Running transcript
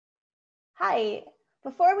Hi,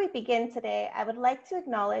 before we begin today, I would like to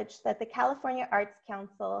acknowledge that the California Arts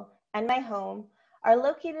Council and my home are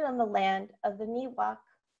located on the land of the Miwok,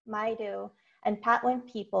 Maidu, and Patwin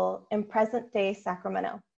people in present-day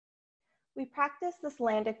Sacramento. We practice this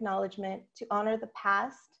land acknowledgement to honor the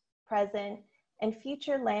past, present, and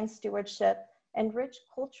future land stewardship and rich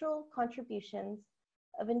cultural contributions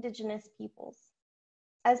of Indigenous peoples.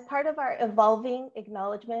 As part of our evolving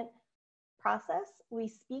acknowledgement process, we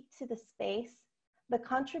speak to the space, the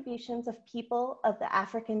contributions of people of the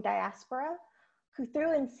African diaspora who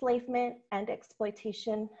through enslavement and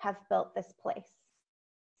exploitation have built this place.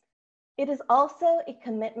 It is also a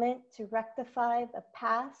commitment to rectify the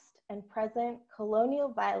past and present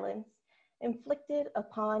colonial violence inflicted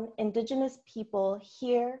upon Indigenous people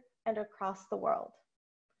here and across the world.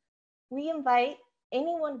 We invite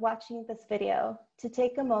anyone watching this video to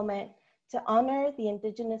take a moment to honor the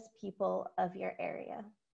Indigenous people of your area.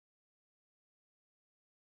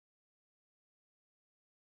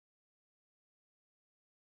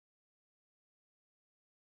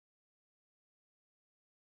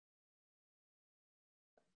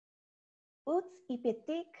 Uts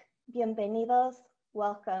Ipitik, bienvenidos,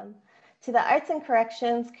 welcome to the Arts and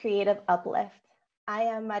Corrections Creative Uplift. I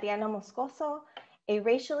am Mariana Moscoso, a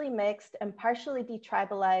racially mixed and partially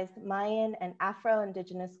detribalized Mayan and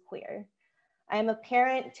Afro-Indigenous queer. I am a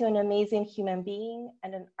parent to an amazing human being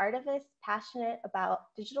and an artivist passionate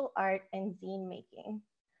about digital art and zine making.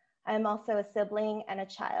 I am also a sibling and a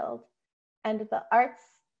child, and the Arts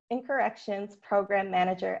and Corrections Program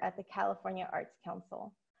Manager at the California Arts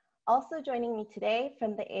Council. Also joining me today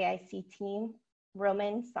from the AIC team,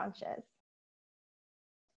 Roman Sanchez.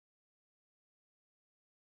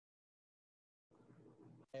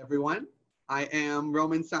 Hi everyone, I am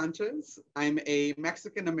Roman Sanchez. I'm a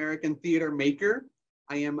Mexican-American theater maker.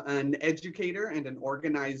 I am an educator and an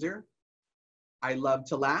organizer. I love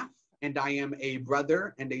to laugh, and I am a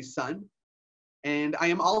brother and a son. And I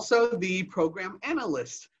am also the program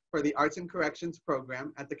analyst for the Arts and Corrections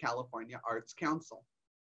program at the California Arts Council.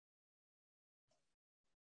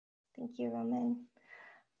 Thank you, Roman.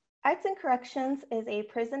 Arts and Corrections is a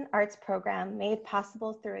prison arts program made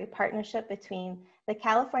possible through a partnership between the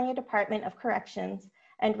California Department of Corrections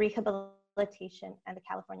and Rehabilitation and the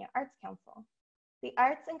California Arts Council. The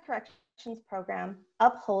Arts and Corrections program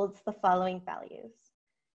upholds the following values.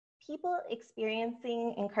 People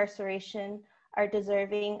experiencing incarceration are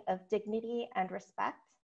deserving of dignity and respect.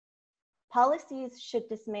 Policies should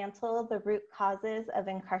dismantle the root causes of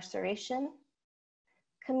incarceration.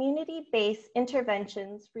 Community-based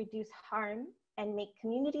interventions reduce harm and make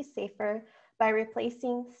communities safer by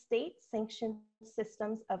replacing state-sanctioned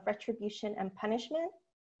systems of retribution and punishment.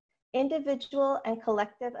 Individual and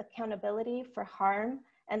collective accountability for harm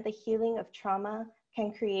and the healing of trauma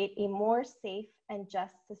can create a more safe and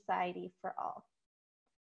just society for all.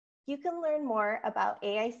 You can learn more about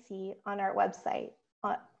AIC on our website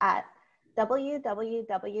at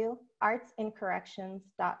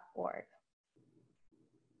www.artsincorrections.org.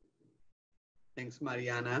 Thanks,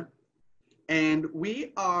 Mariana. And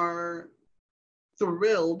we are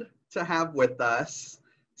thrilled to have with us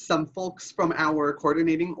some folks from our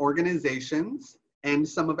coordinating organizations and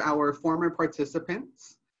some of our former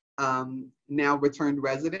participants, now returned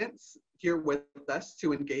residents, here with us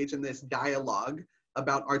to engage in this dialogue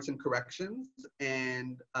about arts and corrections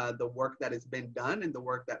and the work that has been done and the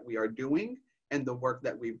work that we are doing and the work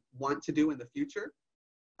that we want to do in the future.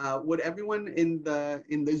 Would everyone in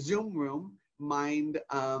the Zoom room mind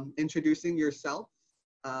introducing yourself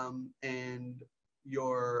and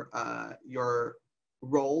your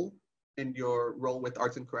role and your role with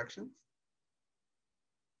Arts and Corrections?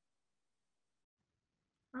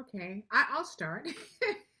 Okay, I'll start.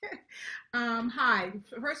 Hi,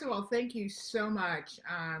 first of all, thank you so much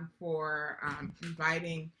for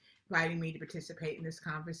inviting me to participate in this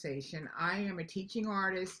conversation. I am a teaching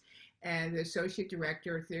artist and the Associate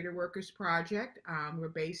Director of TheatreWorkers Project. We're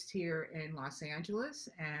based here in Los Angeles,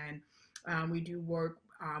 and we do work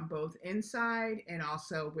both inside and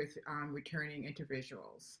also with returning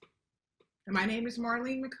individuals. And my name is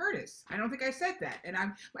Marlene McCurtis. I don't think I said that, and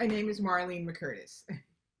my name is Marlene McCurtis.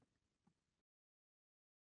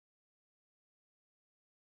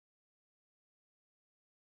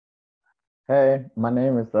 Hey, my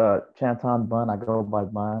name is Chanton Bun. I go by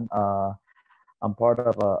Bun. I'm part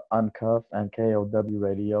of Uncuffed and KALW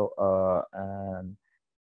Radio, and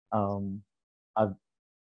I'm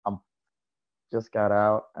just got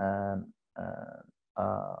out, and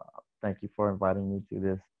thank you for inviting me to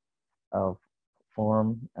this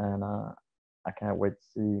forum, and I can't wait to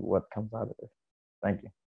see what comes out of this. Thank you.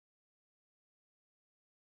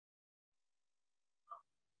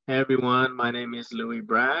 Hey everyone, my name is Louie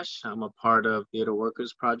Brash. I'm a part of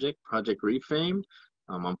TheatreWorkers Project, Project Refame.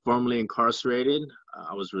 I'm formerly incarcerated.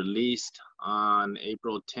 I was released on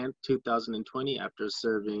April 10th, 2020 after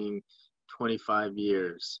serving 25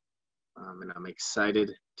 years. And I'm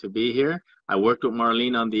excited to be here. I worked with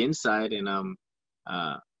Marlene on the inside, and I'm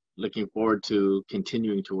looking forward to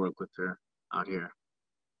continuing to work with her out here.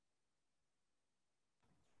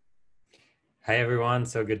 Hi, everyone.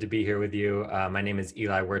 So good to be here with you. My name is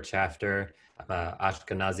Eli Wirschafter. I'm an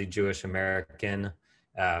Ashkenazi Jewish American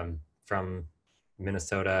from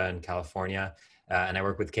Minnesota and California. And I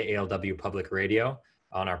work with KALW Public Radio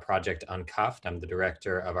on our project Uncuffed. I'm the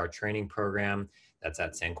director of our training program that's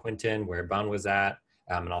at San Quentin, where Bun was at,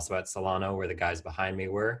 and also at Solano, where the guys behind me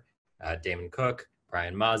were. Damon Cook,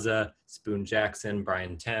 Brian Mazza, Spoon Jackson,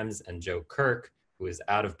 Brian Thames, and Joe Kirk, who is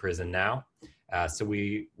out of prison now. So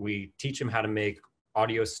we teach them how to make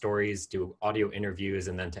audio stories, do audio interviews,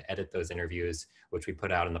 and then to edit those interviews, which we put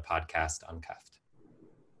out in the podcast Uncuffed.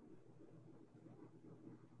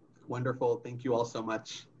 Wonderful. Thank you all so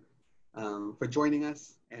much for joining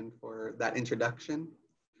us and for that introduction.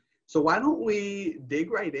 So why don't we dig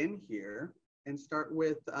right in here and start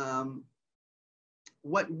with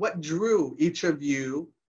what drew each of you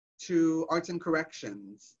to Arts and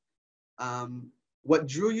Corrections? What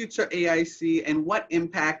drew you to AIC, and what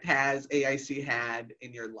impact has AIC had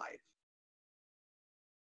in your life?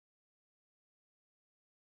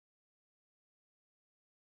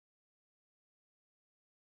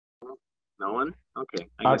 No one? Okay.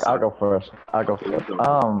 I'll go first.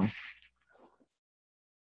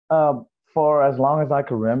 For as long as I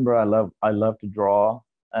can remember, I love to draw,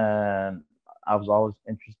 and I was always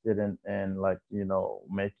interested in like, you know,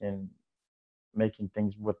 making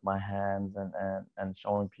things with my hands and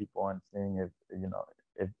showing people and seeing if, you know,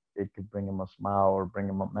 if it could bring them a smile or bring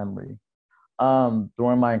them a memory.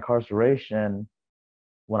 During my incarceration,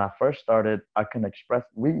 when I first started, I couldn't express,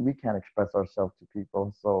 we can't express ourselves to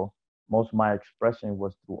people. So most of my expression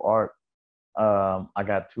was through art. I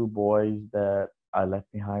got two boys that I left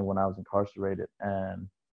behind when I was incarcerated. And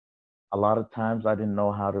a lot of times I didn't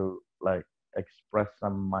know how to like express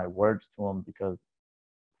some of my words to them because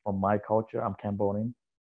from my culture, I'm Cambodian.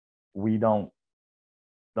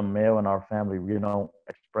 The male in our family, we don't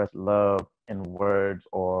express love in words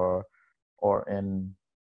or in,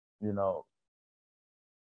 you know,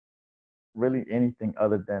 really anything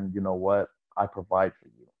other than, you know what, I provide for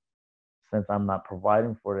you. Since I'm not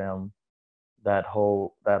providing for them, that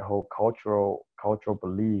whole cultural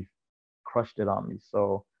belief crushed it on me.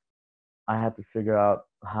 So I had to figure out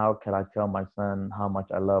how can I tell my son how much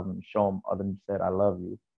I love him, show him other than said I love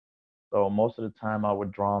you. So most of the time I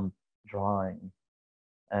would draw drawings,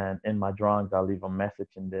 and in my drawings I leave a message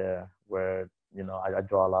in there where, you know, I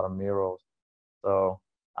draw a lot of murals. So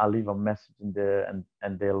I leave a message in there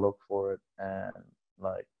and they look for it. And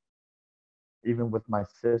like even with my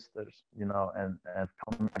sisters, you know, and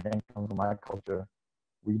come from my culture,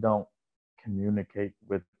 we don't communicate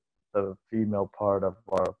with the female part of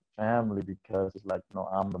our family because it's like, you know,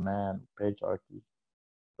 I'm the man, patriarchy.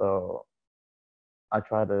 So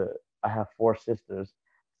I have four sisters.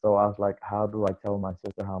 So I was like, how do I tell my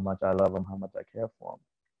sister how much I love them, how much I care for them?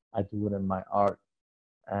 I do it in my art.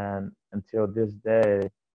 And until this day,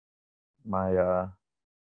 my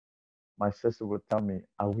my sister would tell me,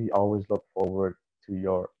 we always look forward to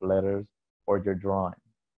your letters or your drawing.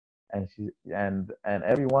 And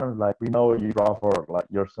everyone was like, we know you draw for like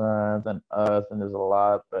your sons and us, and there's a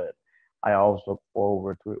lot, but I always look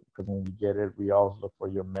forward to it because when we get it, we always look for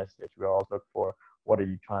your message. We always look for what are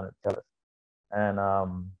you trying to tell us. And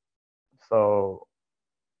so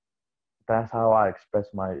that's how I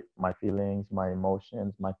express my feelings, my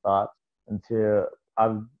emotions, my thoughts until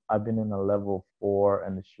I've been in a level 4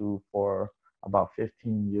 in the SHU for about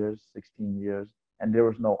 15 years, 16 years, and there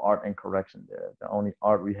was no art and correction there. The only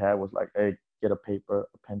art we had was like, hey, get a paper,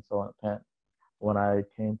 a pencil, and a pen. When I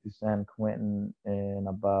came to San Quentin in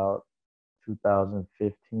about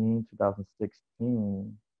 2015,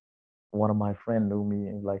 2016, one of my friends knew me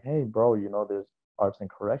and was like, hey, bro, you know, there's arts and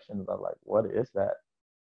corrections. I'm like, what is that?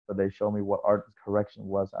 So they showed me what art correction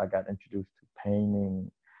was. I got introduced to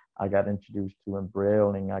painting. I got introduced to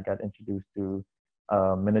embrailing. I got introduced to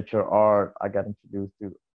miniature art. I got introduced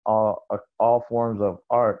to all forms of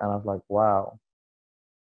art. And I was like, wow.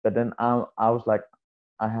 But then I was like,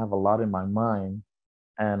 I have a lot in my mind.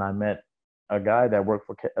 And I met a guy that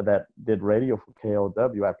that did radio for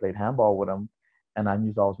KLW. I played handball with him. And I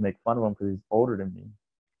used to always make fun of him because he's older than me.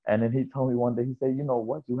 And then he told me one day, he said, you know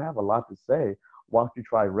what? You have a lot to say. Why don't you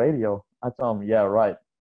try radio? I told him, yeah, right.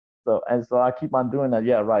 So I keep on doing that.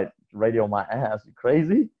 Yeah, right. Radio my ass. You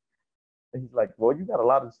crazy? he's like, well, you got a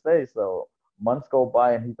lot to say. So months go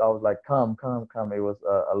by, and he's always like, come, come, come. It was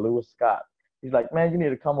a Lewis Scott. He's like, man, you need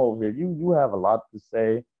to come over here. You have a lot to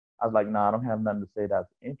say. I was like, nah, I don't have nothing to say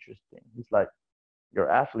that's interesting. He's like,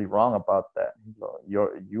 you're actually wrong about that. He's like,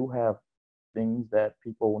 you have things that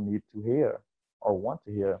people need to hear or want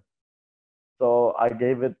to hear. So I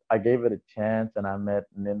gave it a chance, and I met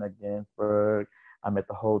Nina Ginsburg. I met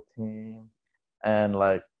the whole team, and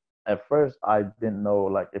like at first I didn't know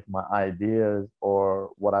like if my ideas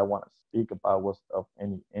or what I want to speak about was of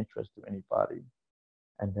any interest to anybody.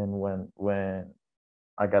 And then when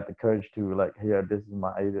I got the courage to like, here, this is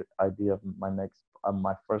my idea of my next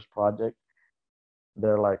my first project.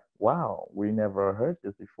 They're like, wow, we never heard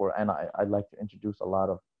this before. And I like to introduce a lot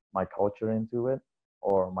of my culture into it,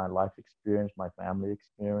 or my life experience, my family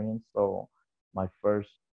experience. So my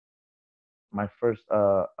first my first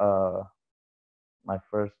my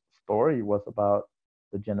first story was about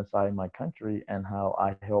the genocide in my country, and how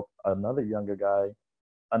I helped another younger guy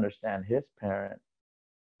understand his parent.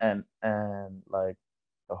 And like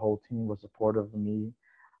the whole team was supportive of me.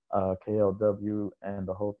 KLW and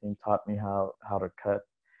the whole team taught me how to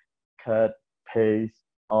cut, paste,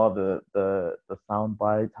 all the sound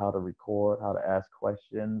bites, how to record, how to ask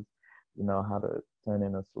questions, how to turn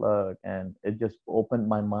in a slug. And it just opened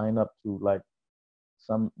my mind up to like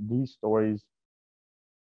some these stories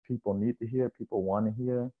people need to hear, people want to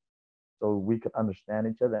hear, so we could understand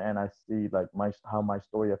each other. And I see like how my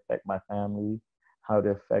story affect my family, how it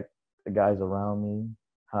affect the guys around me,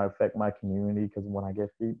 how it affect my community. Because when I get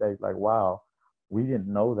feedback, like, wow, we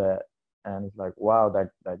didn't know that. And it's like, wow,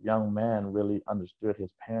 that young man really understood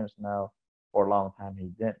his parents. Now for a long time he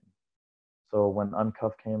didn't. So when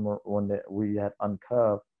Uncuffed came, we had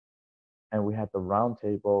Uncuffed, and we had the round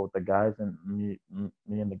table, the guys and me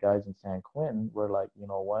and the guys in San Quentin were like, you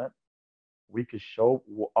know what, we could show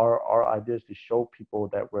our ideas to show people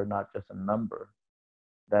that we're not just a number,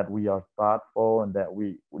 that we are thoughtful, and that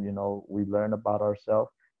we learn about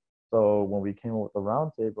ourselves. So when we came up with the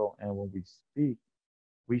round table, and when we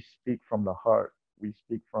speak from the heart, we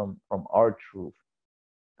speak from our truth.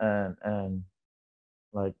 And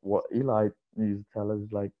like what Eli needs to tell us,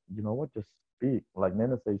 like, you know what, just speak. Like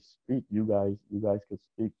Nana says, speak. You guys could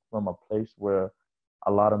speak from a place where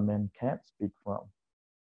a lot of men can't speak from.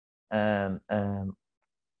 And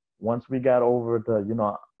once we got over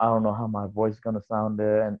the, I don't know how my voice is gonna sound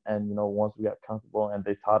there, and once we got comfortable, and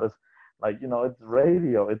they taught us, like, it's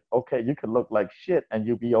radio, it's okay, you could look like shit and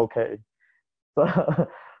you'll be okay. So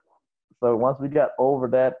so once we got over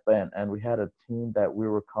that, and we had a team that we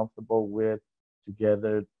were comfortable with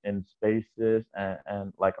together in spaces,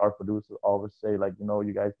 and like our producers always say, like,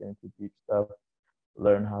 you guys get into deep stuff,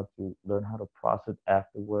 learn how to process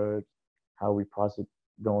afterwards, how we process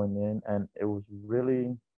going in. And it was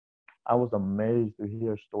really, I was amazed to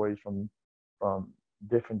hear stories from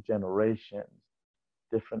different generations,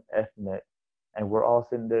 different ethnic, and we're all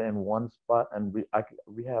sitting there in one spot. And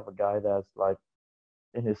we have a guy that's like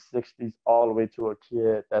in his 60s, all the way to a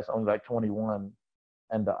kid that's only like 21,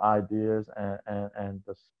 and the ideas and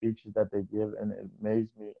the speeches that they give, and it amazed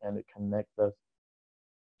me, and it connects us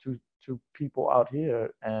to people out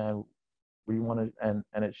here. And we wanted, and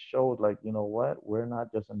it showed, like, you know what, we're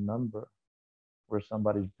not just a number, we're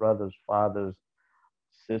somebody's brothers, fathers,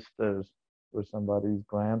 sisters, we're somebody's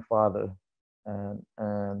grandfather.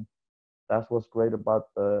 And that's what's great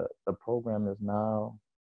about the program, is now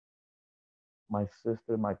my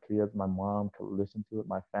sister, my kids, my mom could listen to it,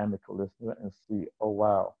 my family could listen to it, and see, oh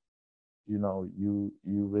wow, you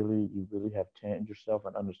really have changed yourself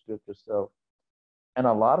and understood yourself. And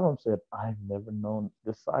a lot of them said, I've never known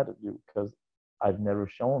this side of you, because I've never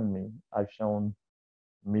shown me. I've shown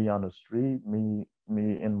me on the street, me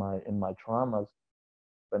in my traumas.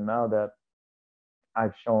 But now that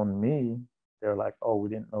I've shown me, they're like, oh, we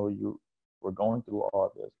didn't know you were going through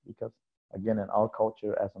all this. Because again, in our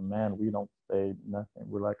culture, as a man, we don't say nothing.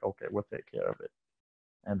 We're like, okay, we'll take care of it.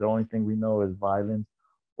 And the only thing we know is violence,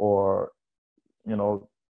 or, you know,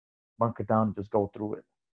 bunker down and just go through it.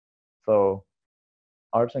 So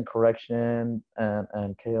arts and correction,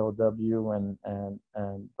 and KLW, and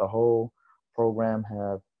the whole program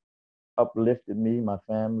have uplifted me, my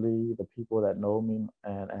family, the people that know me,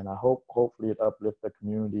 and I hope, hopefully it uplifts the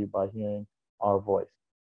community by hearing our voice.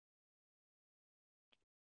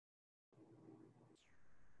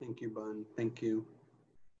 Thank you, Bun. Thank you.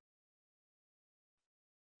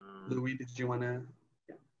 Louie, did you want to?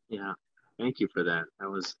 Yeah, thank you for that. That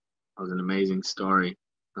was an amazing story.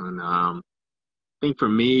 And I think for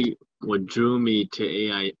me, what drew me to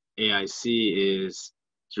AIC is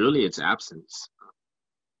really its absence.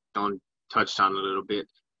 Don touched on a little bit.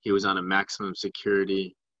 he was on a maximum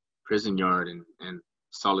security prison yard and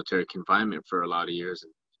solitary confinement for a lot of years.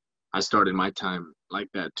 And I started my time like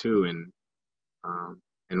that too.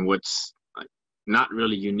 And what's like not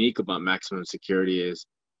really unique about maximum security is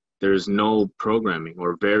there's no programming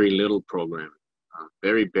or very little programming,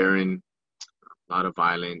 very barren, a lot of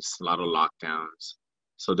violence, a lot of lockdowns.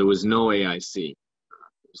 So there was no AIC,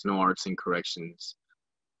 there's no arts and corrections.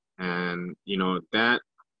 And, you know, that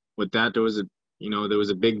with that, there was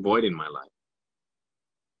a big void in my life,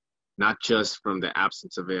 not just from the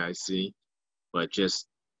absence of AIC, but just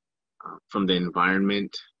from the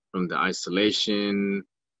environment, from the isolation,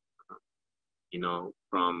 you know,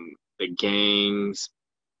 from the gangs.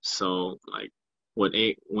 So like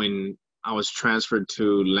when I was transferred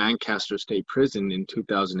to Lancaster State Prison in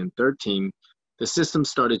 2013, the system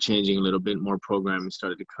started changing a little bit, more programming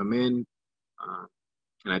started to come in.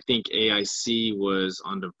 And I think AIC was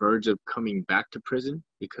on the verge of coming back to prison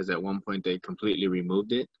because at one point they completely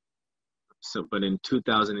removed it. So, but in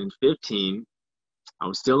 2015, I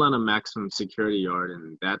was still on a maximum security yard,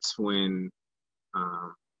 and that's when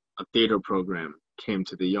a theater program came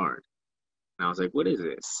to the yard. And I was like, what is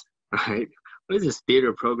this, right? What is this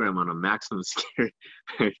theater program on a maximum security?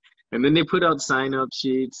 And then they put out sign-up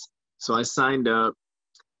sheets. So I signed up.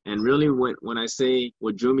 And really when I say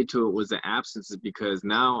what drew me to it was the absence, is because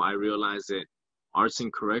now I realize that arts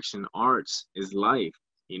and correction, arts is life,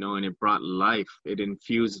 you know, and it brought life. It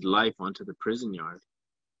infused life onto the prison yard.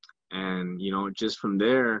 And, you know, just from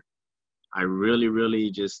there, I really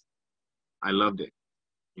just, I loved it,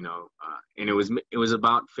 you know, and it was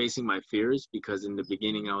about facing my fears, because in the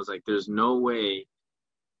beginning I was like, there's no way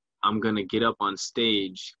I'm going to get up on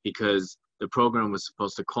stage, because the program was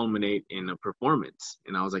supposed to culminate in a performance.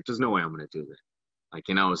 And I was like, there's no way I'm going to do that. Like,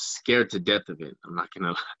 and I was scared to death of it. I'm not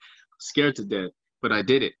going to, scared to death, but I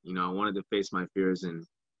did it. You know, I wanted to face my fears. And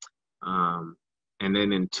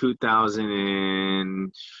then in 2000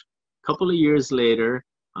 and a couple of years later,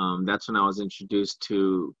 that's when I was introduced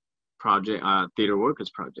to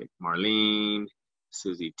TheatreWorkers Project, Marlene,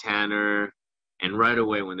 Susie Tanner. And right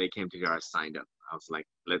away when they came together, I signed up. I was like,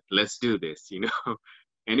 let's do this, you know?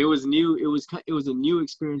 And it was new. It was a new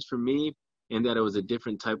experience for me, in that it was a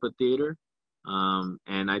different type of theater.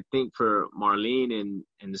 And I think for Marlene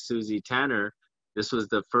and the Susie Tanner, this was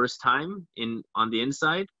the first time on the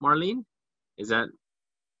inside. Marlene, is that?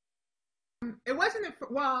 It wasn't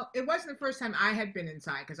the first time I had been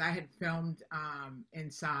inside, because I had filmed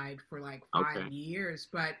inside for like 5 years,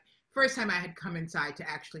 but first time I had come inside to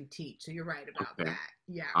actually teach. So you're right about that.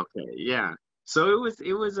 Yeah. Okay. Yeah. So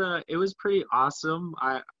it was pretty awesome.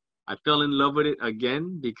 I fell in love with it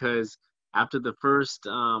again, because after the first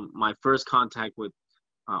my first contact with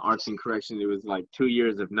arts and correction, it was like 2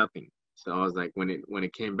 years of nothing. So I was like, when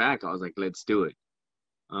it came back, I was like, let's do it.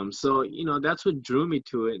 So you know, that's what drew me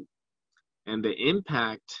to it, and the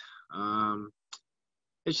impact.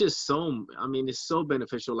 It's just so, I mean, it's so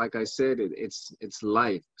beneficial. Like I said, it's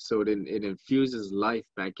life. So it infuses life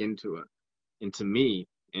back into me,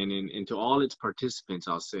 and into all its participants,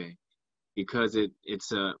 I'll say, because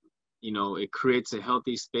it's a, you know, it creates a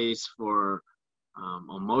healthy space for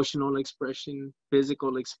emotional expression,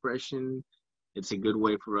 physical expression. It's a good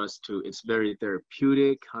way for us it's very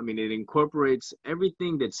therapeutic. I mean, it incorporates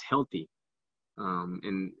everything that's healthy,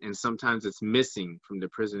 and sometimes it's missing from the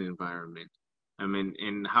prison environment. I mean,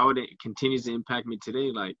 and how it continues to impact me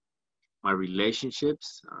today, like my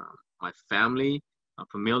relationships, my family,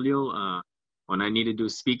 familial. When I need to do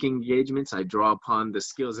speaking engagements, I draw upon the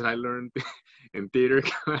skills that I learned in theater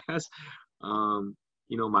class.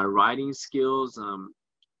 You know, my writing skills.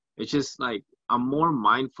 It's just like I'm more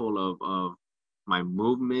mindful of my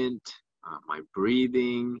movement, my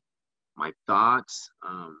breathing, my thoughts,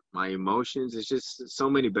 my emotions. It's just so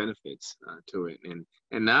many benefits to it.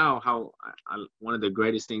 And now how one of the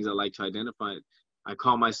greatest things I like to identify, I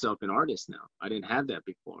call myself an artist now. I didn't have that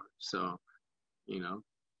before. So, you know.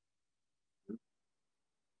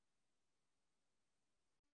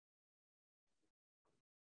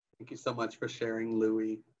 Thank you so much for sharing,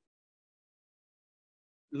 Louie.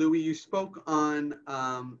 Louie, you spoke on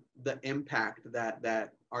the impact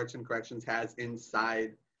that arts and corrections has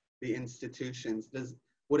inside the institutions.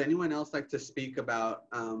 Would anyone else like to speak about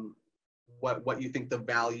what you think the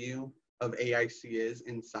value of AIC is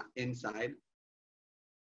inside?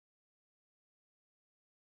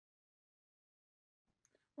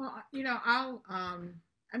 Well, you know,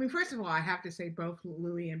 I mean, first of all, I have to say both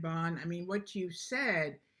Louie and Bon, I mean, what you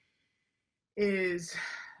said is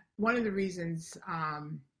one of the reasons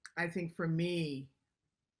I think for me,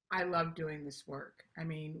 I love doing this work. I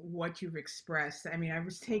mean, what you've expressed. I mean, I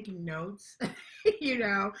was taking notes, you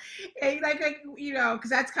know, you know, because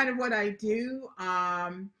that's kind of what I do. So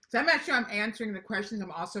I'm not sure I'm answering the questions.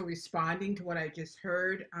 I'm also responding to what I just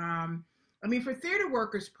heard. I mean, for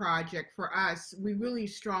TheatreWorkers Project, for us, we really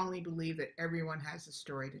strongly believe that everyone has a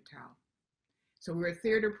story to tell. So we're a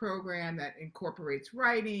theater program that incorporates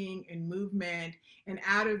writing and movement, and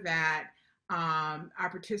out of that, our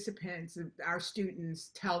participants, our students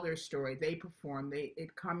tell their story. They perform.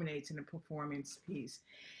 It culminates in a performance piece,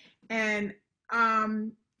 and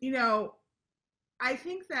you know, I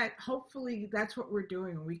think that hopefully that's what we're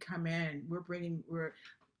doing when we come in. We're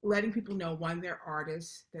letting people know, one, they're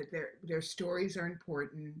artists, that their stories are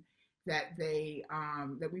important, that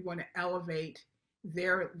that we want to elevate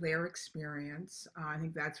their experience. I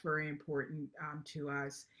think that's very important to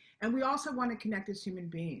us, and we also want to connect as human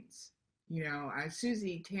beings. You know,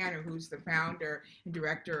 Susie Tanner, who's the founder and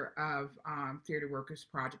director of TheatreWorkers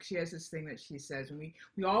Project, she has this thing that she says, and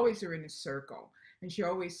we always are in a circle. And she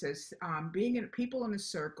always says, being in people in a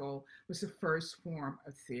circle was the first form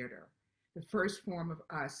of theater, the first form of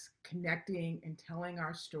us connecting and telling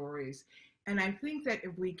our stories. And I think that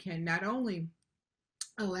if we can not only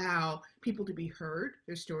allow people to be heard,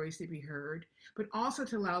 their stories to be heard, but also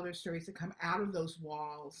to allow their stories to come out of those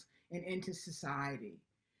walls and into society,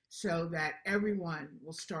 so that everyone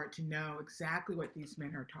will start to know exactly what these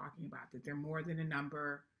men are talking about, that they're more than a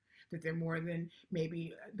number, that they're more than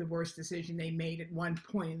maybe the worst decision they made at one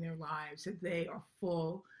point in their lives, that they are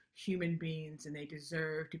full human beings and they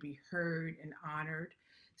deserve to be heard and honored.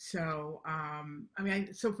 So, I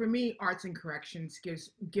mean, so for me, Arts and Corrections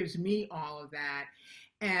gives me all of that.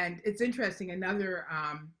 And it's interesting, another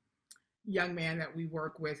young man that we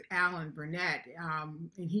work with, Alan Burnett, and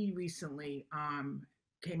he recently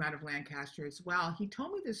came out of Lancaster as well. He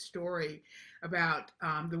told me this story about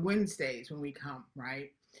the Wednesdays when we come,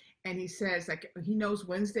 right? And he says, like, he knows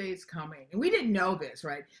Wednesday is coming. And we didn't know this,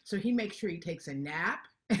 right? So he makes sure he takes a nap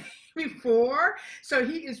before. So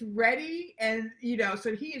he is ready. And, you know,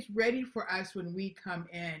 so he is ready for us when we come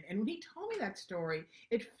in. And when he told me that story,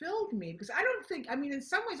 it filled me, because I don't think, I mean, in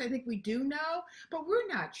some ways I think we do know, but we're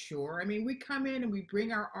not sure. I mean, we come in and we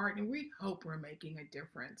bring our art and we hope we're making a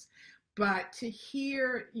difference. But to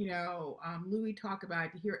hear, you know, Louie talk about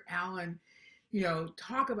it, to hear Alan, you know,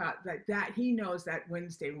 talk about that he knows that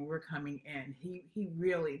Wednesday when we're coming in, he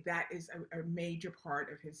really, that is a major part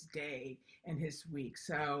of his day and his week.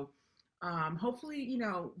 So hopefully, you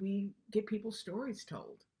know, we get people's stories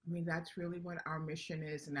told. I mean, that's really what our mission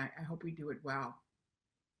is, and I hope we do it well.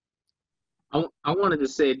 I wanted to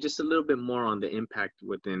say just a little bit more on the impact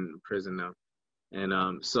within prison now.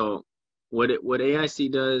 And so what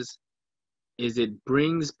AIC does is it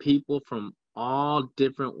brings people from all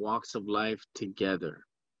different walks of life together.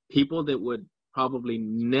 People that would probably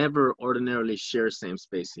never ordinarily share same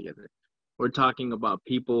space together. We're talking about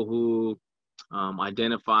people who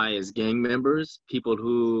identify as gang members, people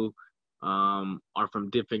who are from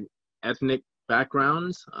different ethnic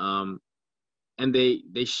backgrounds, and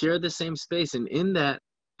they share the same space. And in that,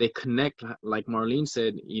 they connect, like Marlene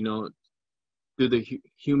said, you know, through the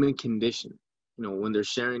human condition, you know, when they're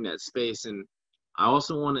sharing that space. And I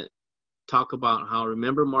also want to talk about how,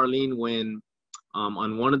 remember, Marlene, when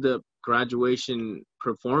on one of the graduation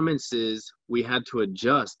performances, we had to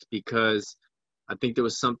adjust because I think there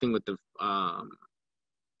was something with the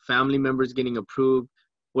family members getting approved.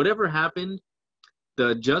 Whatever happened, the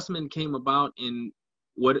adjustment came about in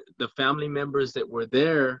what the family members that were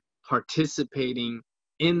there participating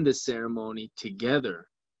in the ceremony together.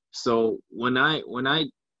 So when that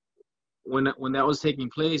was taking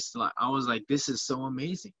place, I was like, this is so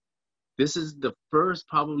amazing. This is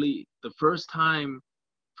probably the first time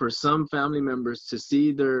for some family members to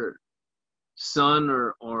see their son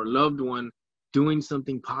or loved one doing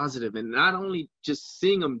something positive, and not only just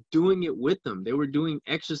seeing them, doing it with them. They were doing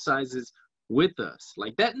exercises with us.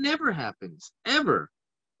 Like, that never happens, ever.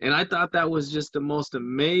 And I thought that was just the most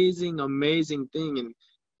amazing thing. And,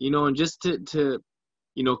 you know, and just to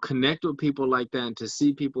you know, connect with people like that, and to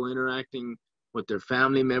see people interacting with their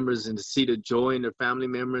family members, and to see the joy in their family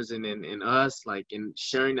members and in us, like, in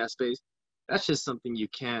sharing that space, that's just something you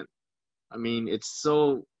can't, I mean, it's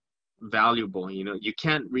so valuable. You know, you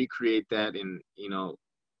can't recreate that in, you know,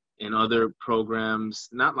 in other programs,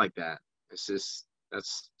 not like that. It's just,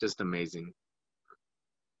 that's just amazing.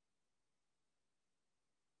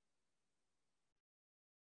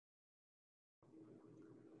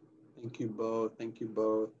 Thank you both. Thank you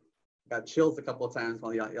both. Got chills a couple of times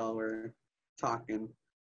while y'all were talking.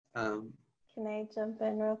 Can I jump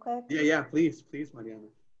in real quick? Yeah, please, Mariana.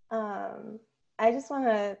 I just want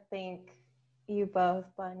to thank you both,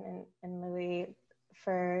 Bun and Louie,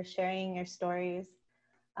 for sharing your stories.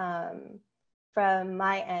 From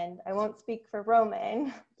my end, I won't speak for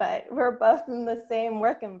Roman, but we're both in the same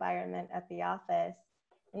work environment at the office.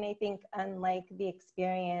 And I think unlike the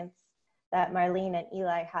experience that Marlene and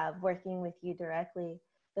Eli have working with you directly,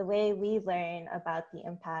 the way we learn about the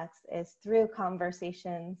impacts is through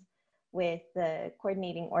conversations with the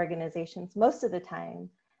coordinating organizations most of the time,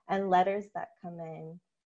 and letters that come in.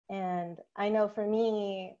 And I know for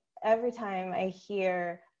me, every time I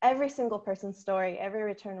hear every single person's story, every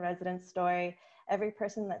return resident story, every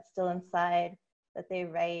person that's still inside that they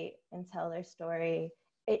write and tell their story,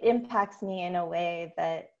 it impacts me in a way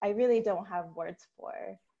that I really don't have words for.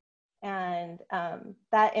 And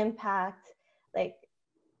that impact, like,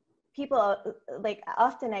 people, like,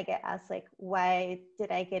 often I get asked, like, why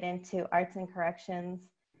did I get into arts and corrections?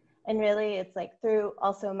 And really it's like through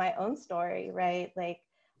also my own story, right? Like,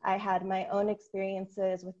 I had my own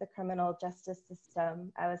experiences with the criminal justice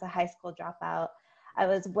system. I was a high school dropout. I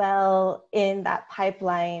was well in that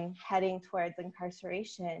pipeline heading towards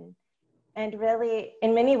incarceration. And really,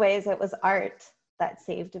 in many ways, it was art that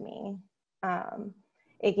saved me.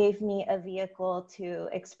 It gave me a vehicle to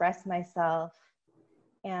express myself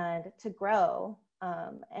and to grow,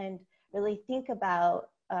 and really think about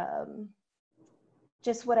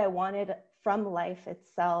just what I wanted from life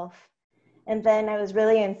itself. And then I was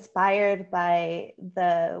really inspired by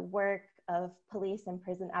the work of police and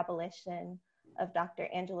prison abolition of Dr.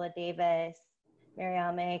 Angela Davis,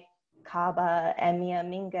 Mariana, Kaba, and Mia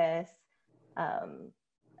Mingus.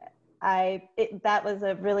 That was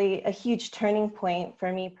a huge turning point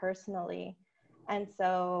for me personally. And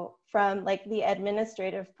so from like the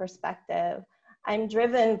administrative perspective, I'm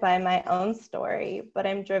driven by my own story, but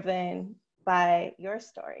I'm driven by your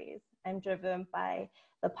stories. I'm driven by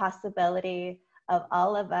the possibility of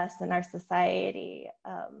all of us in our society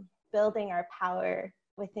building our power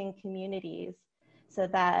within communities so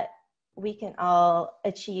that we can all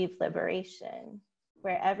achieve liberation,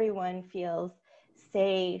 where everyone feels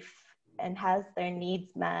safe and has their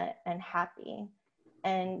needs met and happy.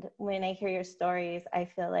 And when I hear your stories, I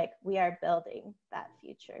feel like we are building that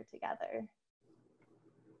future together.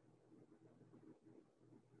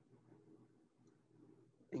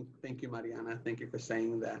 Thank you, Mariana. Thank you for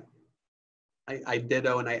saying that. I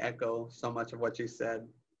ditto and I echo so much of what you said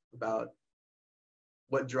about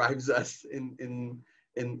what drives us in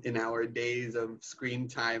our days of screen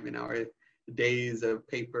time, in our days of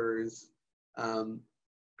paperwork.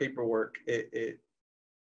 It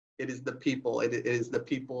is the people. It is the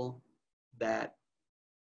people that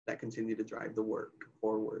continue to drive the work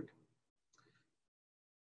forward.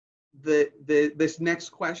 This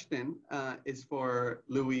next question is for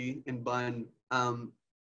Louie and Bun.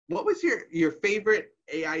 What was your favorite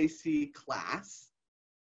AIC class,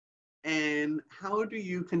 and how do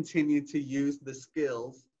you continue to use the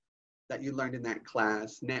skills that you learned in that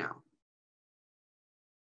class now?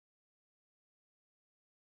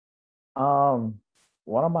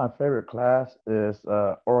 One of my favorite class is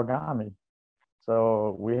origami.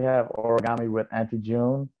 So we have origami with Auntie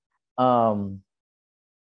June.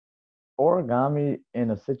 Origami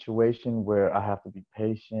in a situation where I have to be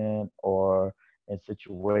patient, or in a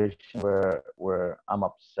situation where I'm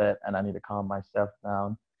upset and I need to calm myself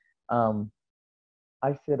down.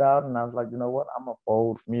 I sit out and I was like, you know what? I'm gonna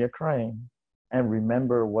fold me a crane and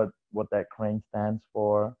remember what that crane stands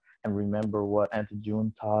for, and remember what Auntie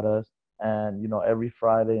June taught us. And every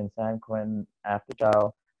Friday in San Quentin after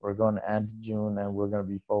chow, we're going to Auntie June and we're gonna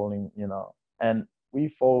be folding, and we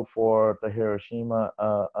fold for the Hiroshima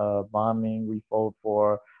bombing. We fold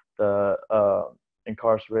for the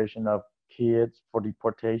incarceration of kids for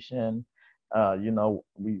deportation.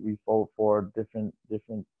 We fold for different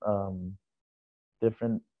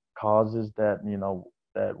causes that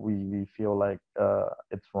that we feel like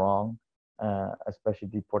it's wrong, especially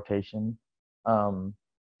deportation.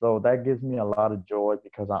 So that gives me a lot of joy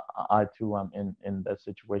because I too am in that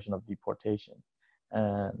situation of deportation,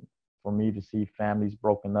 and for me to see families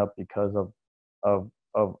broken up because of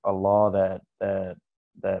a law that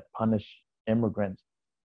punish immigrants.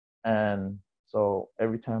 And so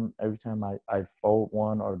every time I fold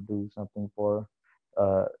one or do something for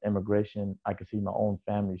immigration, I can see my own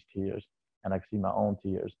family's tears, and I can see my own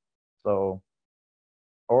tears. So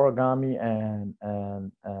origami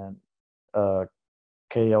and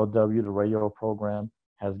KLW, the radio program,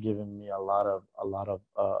 has given me a lot of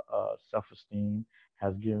self-esteem.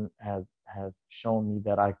 Has shown me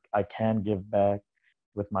that I can give back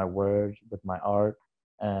with my words, with my art,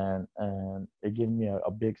 and it gave me a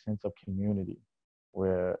big sense of community.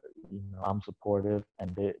 where I'm supportive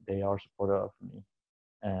and they are supportive of me.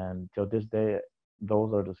 And till this day,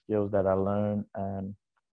 those are the skills that I learned. And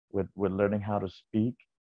with learning how to speak,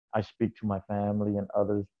 I speak to my family and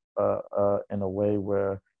others in a way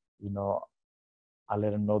where I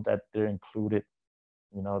let them know that they're included,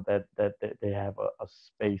 that they have a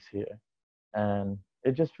space here, and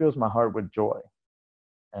it just fills my heart with joy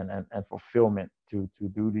and fulfillment to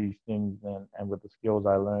do these things, and with the skills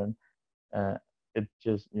I learned, uh, it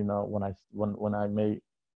just when I made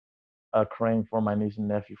a crane for my niece and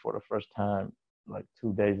nephew for the first time like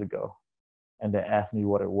 2 days ago, and they asked me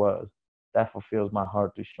what it was. That fulfills my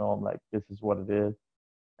heart to show them like this is what it is,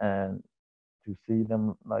 and to see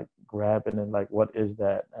them like grab it and like what is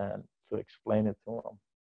that, and to explain it to them.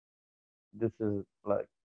 This is like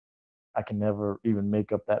I can never even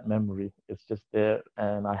make up that memory. It's just there,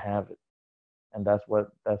 and I have it, and that's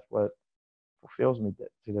what fulfills me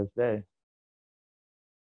to this day.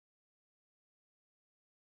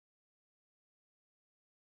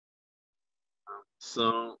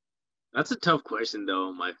 So that's a tough question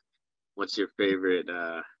though. What's your favorite?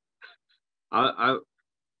 I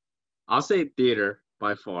I'll say theater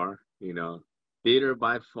by far. Theater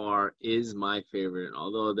by far is my favorite.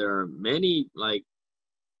 Although there are many, like,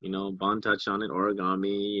 Bond touched on it,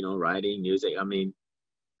 origami, writing, music. I mean,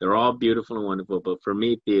 they're all beautiful and wonderful. But for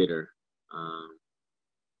me, theater, um,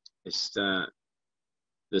 it's the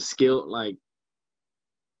skill. Like,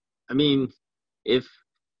 I mean, if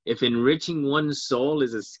if enriching one's soul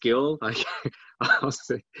is a skill, like I'll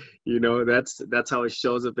say, that's how it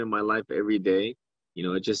shows up in my life every day.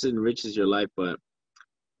 It just enriches your life. But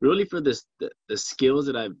really, for the skills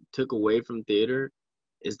that I took away from theater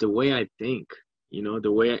is the way I think.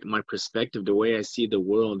 The way my perspective, the way I see the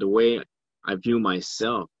world, the way I view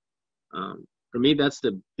myself. For me, that's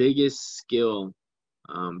the biggest skill,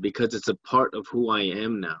 because it's a part of who I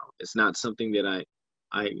am now. It's not something that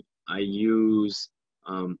I I use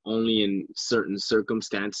only in certain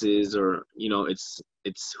circumstances, or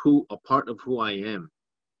it's who a part of who I am.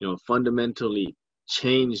 Fundamentally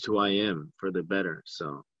changed who I am for the better.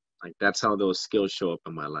 So like that's how those skills show up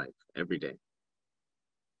in my life every day.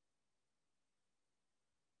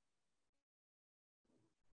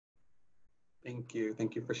 Thank you.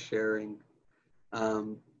 Thank you for sharing.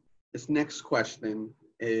 Um, this next question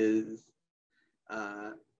is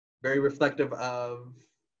uh, very reflective of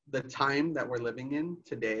the time that we're living in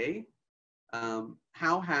today.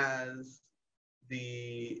 How has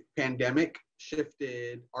the pandemic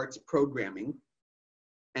shifted arts programming,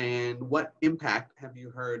 and what impact have you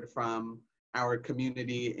heard from our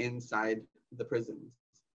community inside the prisons?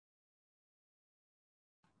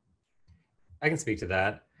 I can speak to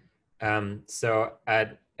that. So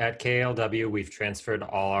at KALW, we've transferred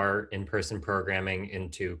all our in-person programming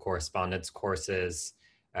into correspondence courses,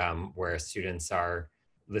 where students are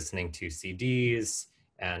listening to CDs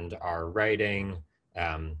and are writing.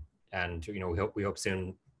 And we hope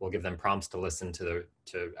soon we'll give them prompts to listen to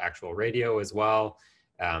actual radio as well.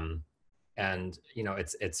 And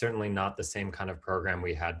it's certainly not the same kind of program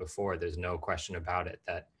we had before. There's no question about it,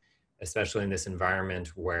 that especially in this environment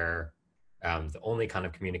where the only kind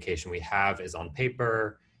of communication we have is on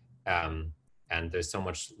paper, and there's so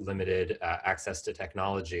much limited access to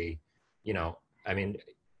technology. I mean,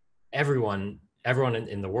 everyone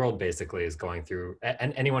in the world basically is going through,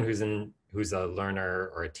 and anyone who's a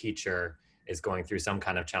learner or a teacher is going through some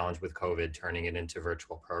kind of challenge with COVID, turning it into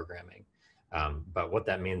virtual programming. But what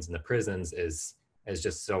that means in the prisons is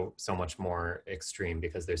just so much more extreme,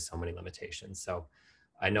 because there's so many limitations. So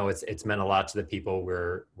I know it's meant a lot to the people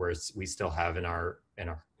where we still have in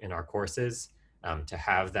our courses, to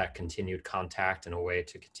have that continued contact and a way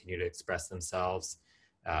to continue to express themselves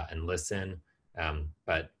and listen.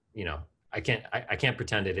 But I can't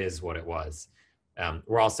pretend it is what it was.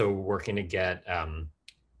 We're also working to get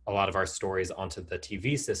a lot of our stories onto the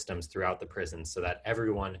TV systems throughout the prison, so that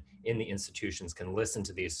everyone in the institutions can listen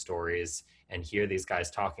to these stories and hear these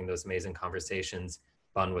guys talking those amazing conversations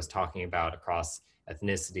Bun was talking about across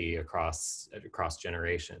ethnicity, across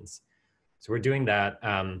generations. So we're doing that.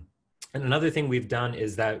 And another thing we've done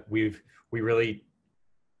is that we really,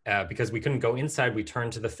 because we couldn't go inside, we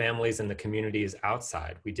turned to the families and the communities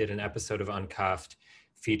outside. We did an episode of Uncuffed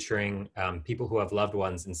featuring people who have loved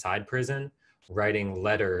ones inside prison, writing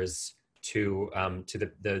letters to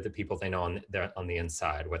the people they know on the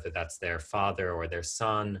inside, whether that's their father or their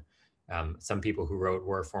son. Some people who wrote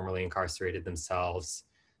were formerly incarcerated themselves.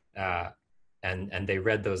 And they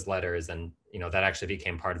read those letters, and that actually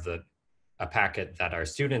became part of a packet that our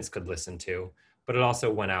students could listen to, but it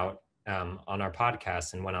also went out on our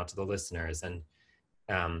podcast and went out to the listeners. And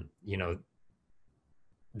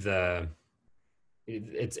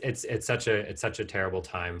it's such a terrible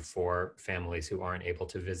time for families who aren't able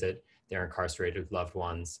to visit their incarcerated loved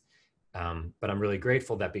ones. But I'm really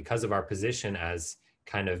grateful that because of our position as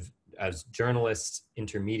as journalists,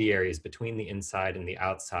 intermediaries between the inside and the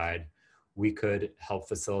outside, we could help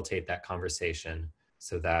facilitate that conversation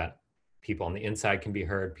so that people on the inside can be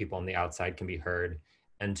heard, people on the outside can be heard,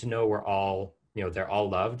 and to know we're all, they're all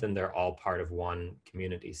loved and they're all part of one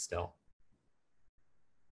community still.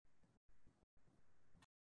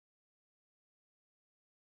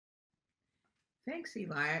 Thanks,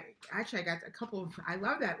 Eli. Actually, I got a couple of, I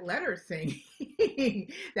love that letter thing.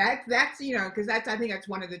 that's, because I think that's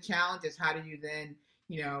one of the challenges. How do you then,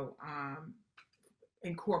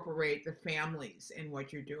 incorporate the families in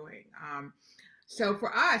what you're doing? So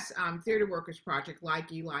for us, TheatreWorkers Project,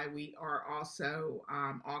 like Eli, we are also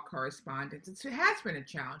all correspondents. It has been a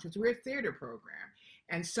challenge because we're a theater program.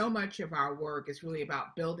 And so much of our work is really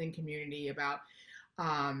about building community, about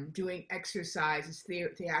doing exercises,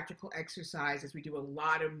 theatrical exercises. We do a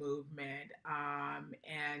lot of movement.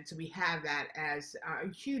 And so we have that as a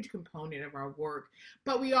huge component of our work.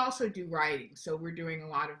 But we also do writing. So we're doing a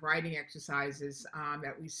lot of writing exercises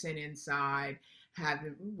that we sit inside, have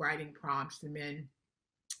the writing prompts, the men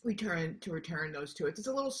return those to us. It's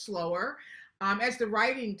a little slower. As the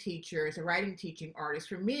writing teacher, as a writing teaching artist,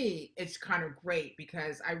 for me, it's kind of great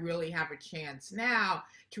because I really have a chance now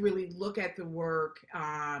to really look at the work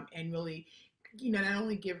and really, not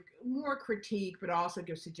only give more critique, but also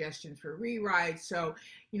give suggestions for rewrites. So,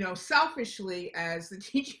 selfishly, as the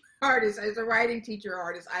teaching artist, as a writing teacher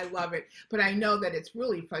artist, I love it. But I know that it's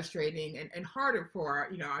really frustrating and harder for,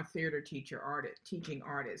 our theater teaching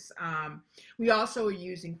artists. We also are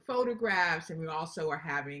using photographs, and we also are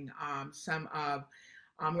having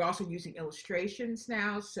we're also using illustrations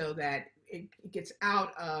now so that it gets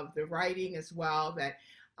out of the writing as well, that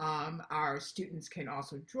our students can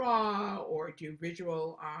also draw or do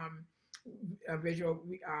visual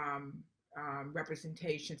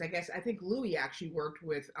representations. I think Louie actually worked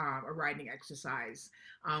with a writing exercise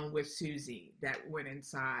with Susie that went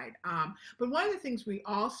inside. But one of the things we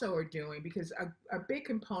also are doing, because a big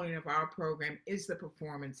component of our program is the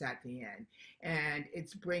performance at the end, and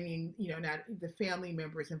it's bringing, not the family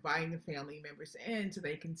members, inviting the family members in so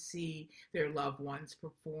they can see their loved ones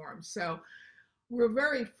perform. So we're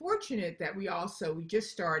very fortunate that we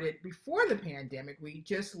just started before the pandemic. We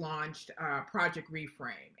just launched Project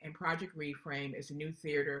Reframe, and Project Reframe is a new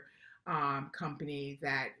theater company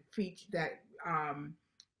that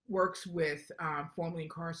works with formerly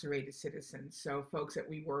incarcerated citizens. So folks that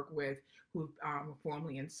we work with who were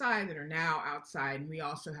formerly inside that are now outside, and we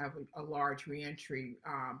also have a large reentry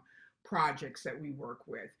projects that we work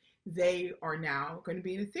with. They are now going to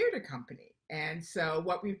be in a theater company. And so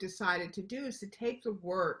what we've decided to do is to take the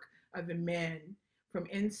work of the men from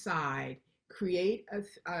inside, create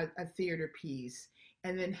a theater piece,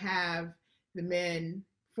 and then have the men,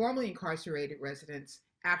 formerly incarcerated residents,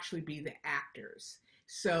 actually be the actors.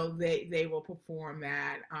 So they will perform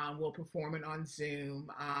that. We'll perform it on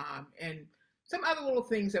Zoom, and some other little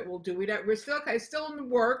things that we'll do. It's still in the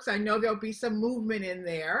works. I know there'll be some movement in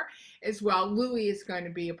there as well. Louie is going to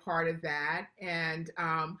be a part of that, and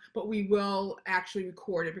but we will actually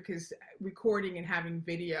record it, because recording and having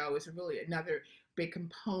video is really another big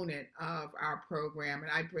component of our program,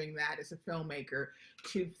 and I bring that as a filmmaker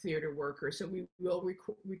to TheatreWorkers. So we will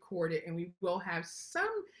record it, and we will have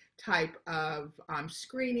some type of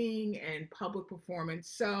screening and public performance,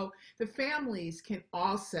 so the families can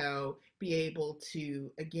also be able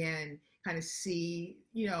to, again, kind of see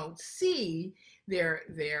their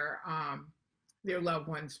loved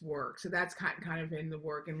ones' work. So that's kind of in the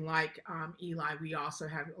work. And like Eli, we also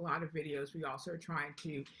have a lot of videos. We also are trying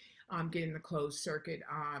to get in the closed circuit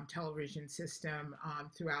television system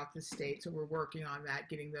throughout the state. So we're working on that,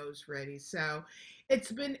 getting those ready. So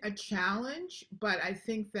it's been a challenge, but I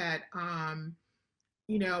think that,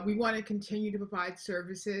 we want to continue to provide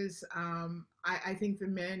services. I think the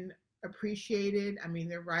men appreciate it. I mean,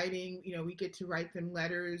 they're writing, we get to write them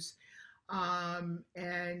letters.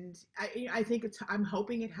 And I think I'm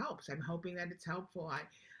hoping it helps. I'm hoping that it's helpful.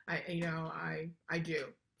 I do.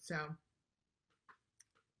 So.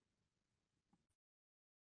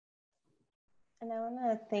 And I want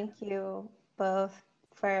to thank you both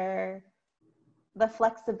for the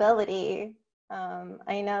flexibility.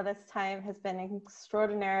 I know this time has been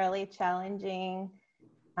extraordinarily challenging,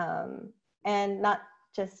 and not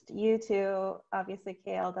just you two, obviously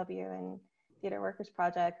KALW and TheatreWorkers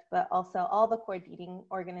Project, but also all the coordinating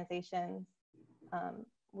organizations.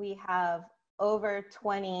 We have over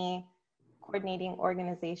 20 coordinating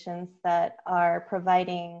organizations that are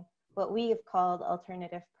providing what we have called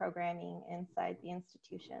alternative programming inside the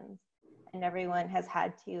institutions. And everyone has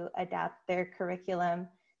had to adapt their curriculum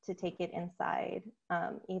to take it inside,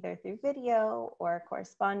 either through video or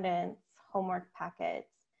correspondence, homework packets.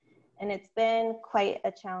 And it's been quite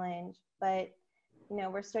a challenge, but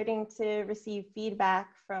we're starting to receive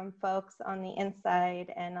feedback from folks on the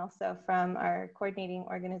inside and also from our coordinating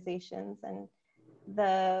organizations, and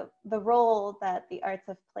the role that the arts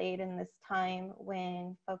have played in this time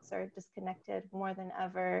when folks are disconnected more than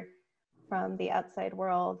ever from the outside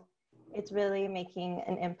world. It's really making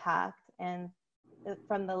an impact. And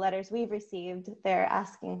from the letters we've received, they're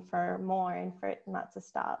asking for more and for it not to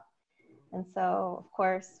stop. And so, of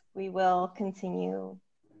course, we will continue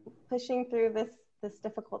pushing through this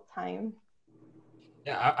difficult time.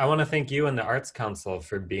 Yeah, I want to thank you and the Arts Council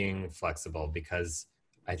for being flexible, because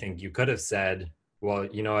I think you could have said, well,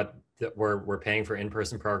 you know what, we're paying for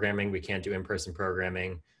in-person programming. We can't do in-person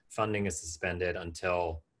programming. Funding is suspended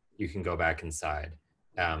until you can go back inside.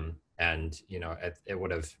 And it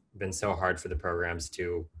would have been so hard for the programs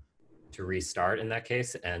to restart in that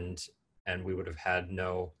case, and we would have had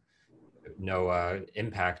no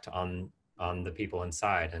impact on the people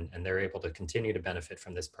inside, and they're able to continue to benefit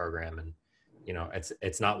from this program. And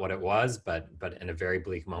it's not what it was, but in a very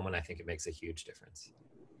bleak moment, I think it makes a huge difference.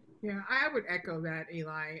 Yeah, I would echo that,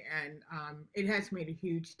 Eli, and it has made a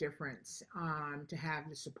huge difference to have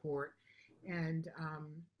the support and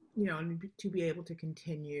to be able to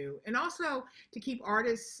continue, and also to keep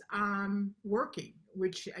artists working,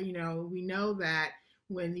 which we know that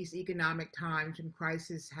when these economic times and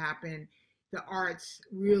crises happen, the arts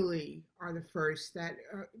really are the first that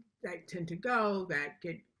tend to go, that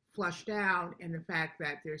get flushed out, and the fact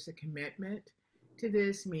that there's a commitment to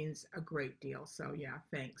this means a great deal. So yeah,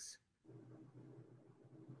 thanks.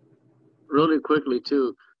 Really quickly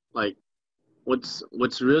too, like what's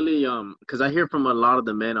really because I hear from a lot of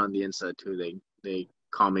the men on the inside too. They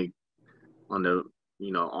call me on the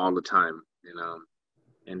all the time,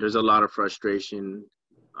 and there's a lot of frustration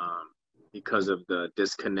because of the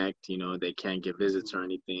disconnect. They can't get visits or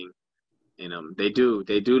anything, and they do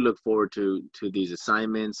look forward to these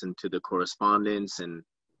assignments and to the correspondence. And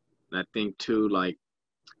I think too, like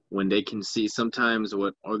when they can see, sometimes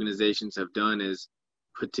what organizations have done is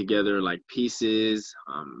put together like pieces,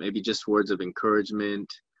 maybe just words of encouragement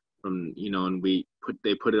from, and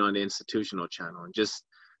they put it on the institutional channel, and just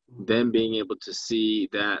them being able to see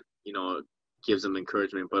that, gives them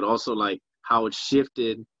encouragement. But also like how it's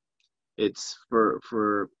shifted, it's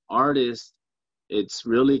for artists, it's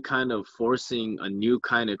really kind of forcing a new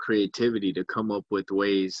kind of creativity to come up with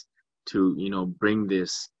ways to, bring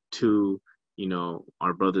this to,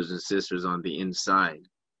 our brothers and sisters on the inside.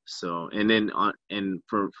 So, and then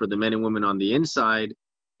for the men and women on the inside,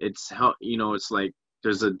 it's how, it's like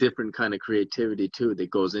there's a different kind of creativity too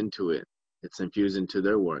that goes into it. It's infused into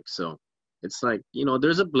their work. So it's like,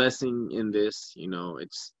 there's a blessing in this,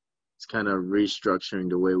 it's kind of restructuring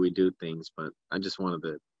the way we do things. But I just wanted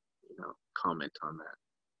to, comment on that.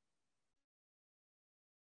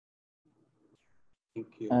 Thank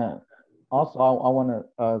you. Also, I want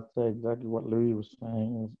to say exactly what Louie was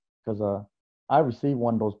saying, because I received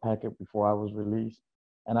one of those packets before I was released,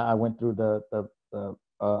 and I went through the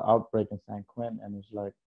outbreak in San Quentin, and it's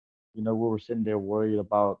like, we were sitting there worried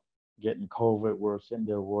about getting COVID. We're sitting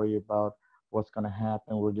there worried about what's gonna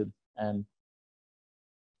happen. And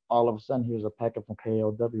all of a sudden, here's a packet from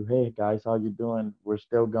KALW. Hey guys, how you doing? We're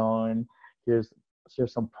still going. Here's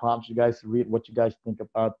some prompts. You guys read what you guys think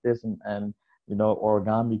about this, and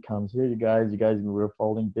origami comes here. You guys, we're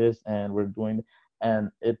folding this and we're doing, and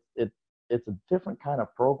it's a different kind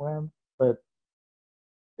of program, but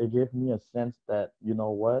it gave me a sense that,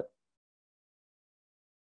 what,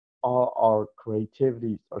 all our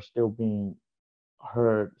creativities are still being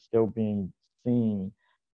heard, still being seen,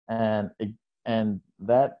 and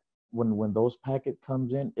that when those packet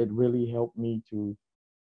comes in, it really helped me to,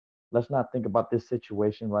 let's not think about this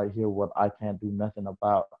situation right here, what I can't do nothing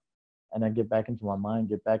about, and then get back into my mind,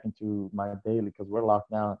 get back into my daily, because we're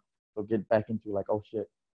locked down. So get back into like, oh shit,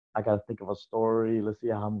 I gotta think of a story. Let's see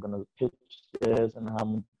how I'm gonna pitch this and how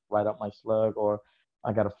I'm gonna write up my slug, or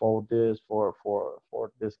I gotta fold this for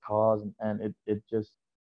this cause, and it just,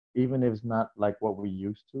 even if it's not like what we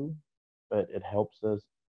used to, but it helps us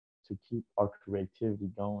to keep our creativity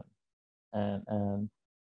going. And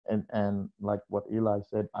like what Eli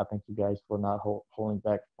said, I thank you guys for not holding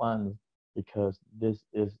back funds, because this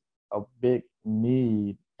is a big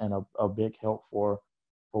need and a big help for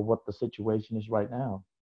what the situation is right now.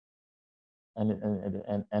 And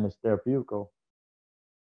it's therapeutical.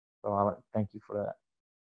 So I thank you for that.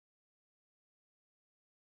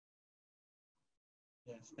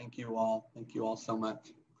 Yes, thank you all. Thank you all so much.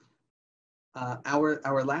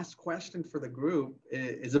 Our last question for the group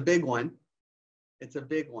is a big one. It's a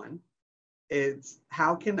big one. It's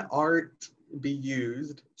how can art be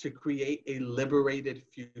used to create a liberated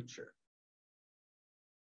future?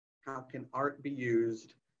 How can art be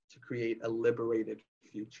used to create a liberated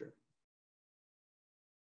future?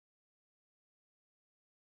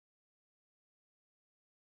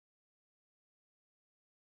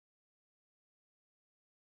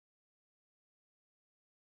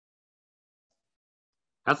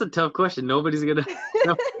 That's a tough question. Nobody's gonna.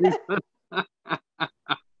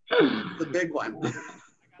 It's a big one.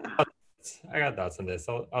 I got thoughts on this.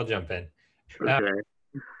 I'll jump in. Okay.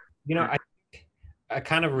 You know, a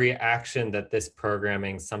kind of reaction that this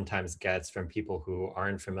programming sometimes gets from people who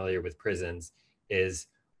aren't familiar with prisons is,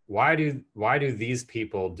 why do these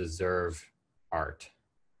people deserve art?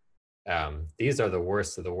 These are the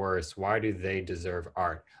worst of the worst. Why do they deserve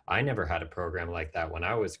art? I never had a program like that when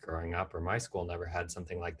I was growing up, or my school never had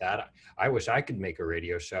something like that. I wish I could make a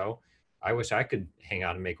radio show. I wish I could hang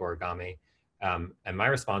out and make origami. And my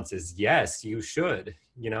response is, yes, you should.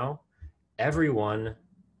 You know, everyone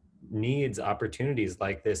needs opportunities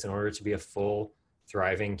like this in order to be a full,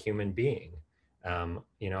 thriving human being.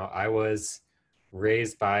 You know, I was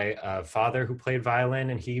raised by a father who played violin,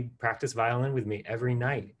 and he practiced violin with me every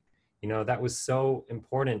night. You know, that was so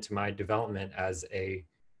important to my development as a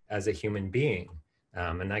human being.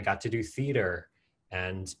 And I got to do theater,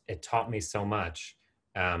 and it taught me so much.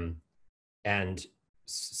 And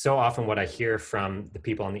so often what I hear from the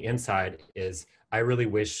people on the inside is, I really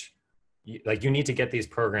wish, like, you need to get these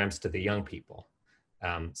programs to the young people,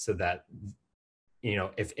 so that, you know,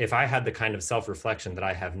 if I had the kind of self-reflection that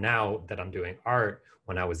I have now that I'm doing art,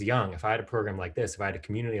 when I was young, if I had a program like this, if I had a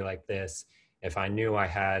community like this, if I knew I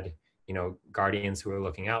had, you know, guardians who were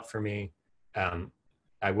looking out for me,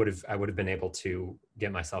 I would have been able to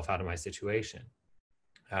get myself out of my situation.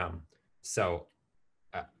 So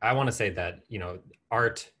I want to say that, you know,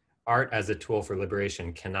 art as a tool for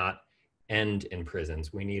liberation cannot end in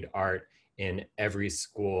prisons. We need art in every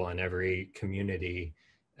school and every community,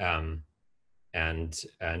 and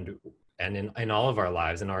in all of our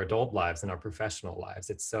lives, in our adult lives, in our professional lives.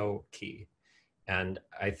 It's so key. And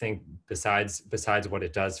I think besides what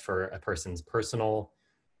it does for a person's personal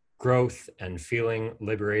growth and feeling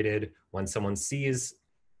liberated, when someone sees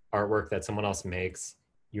artwork that someone else makes,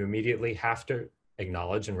 you immediately have to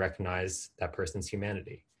acknowledge and recognize that person's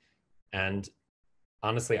humanity. And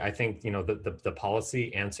honestly, I think, you know, the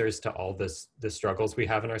policy answers to all the struggles we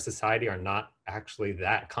have in our society are not actually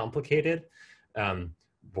that complicated.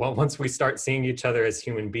 Well, once we start seeing each other as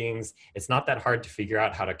human beings, it's not that hard to figure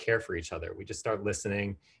out how to care for each other. We just start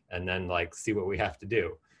listening and then, like, see what we have to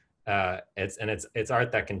do. It's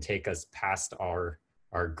art that can take us past our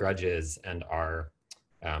grudges and our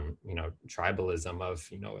you know, tribalism of,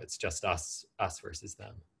 you know, it's just us versus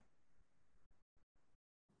them.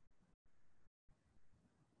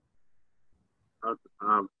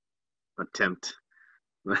 Attempt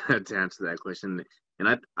to answer that question,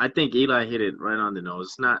 and I think Eli hit it right on the nose.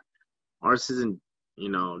 It's not, ours isn't, you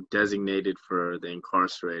know, designated for the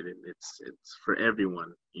incarcerated. It's for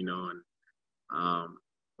everyone, you know. And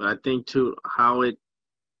but I think too, how it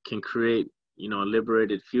can create, you know, a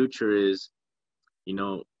liberated future is, you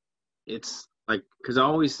know, it's like, because I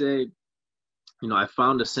always say, you know, I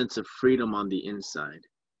found a sense of freedom on the inside.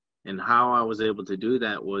 And how I was able to do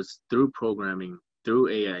that was through programming, through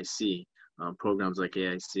AIC, programs like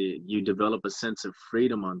AIC. You develop a sense of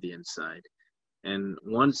freedom on the inside. And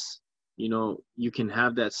once, you know, you can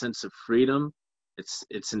have that sense of freedom,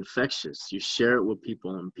 it's infectious. You share it with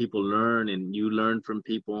people, and people learn, and you learn from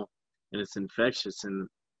people, and it's infectious. And,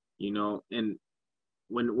 you know, and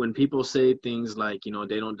when people say things like, you know,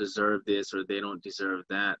 they don't deserve this or they don't deserve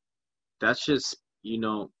that, that's just, you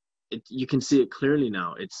know, you can see it clearly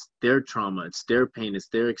now. It's their trauma, it's their pain, it's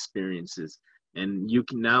their experiences. And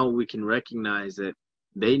we can recognize that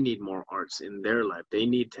they need more arts in their life. They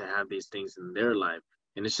need to have these things in their life.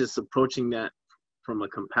 And it's just approaching that from a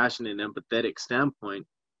compassionate and empathetic standpoint.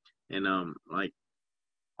 And like,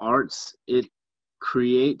 arts, it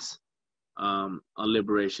creates a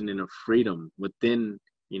liberation and a freedom within,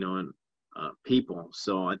 you know, people.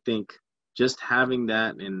 So I think just having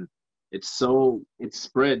that, and it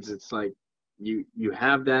spreads. It's like you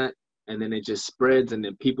have that, and then it just spreads, and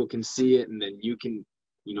then people can see it, and then you can,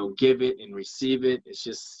 you know, give it and receive it. It's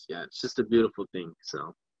just, yeah, it's just a beautiful thing.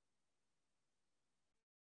 So.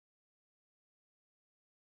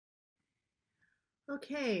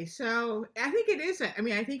 Okay, so I think it is. I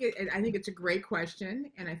think I think it's a great question,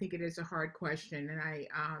 and I think it is a hard question.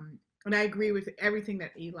 And I agree with everything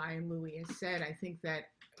that Eli and Louie has said. I think that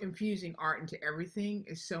infusing art into everything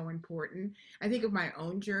is so important. I think of my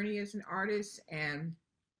own journey as an artist, and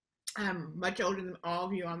I'm much older than all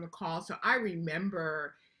of you on the call, so I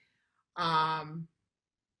remember um,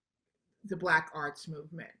 the Black arts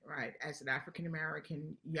movement, right? As an African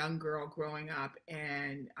American young girl growing up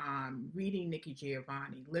and reading Nikki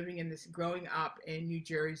Giovanni, growing up in New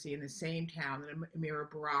Jersey in the same town that Amira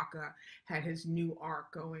Baraka had his new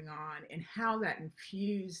art going on, and how that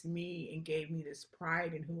infused me and gave me this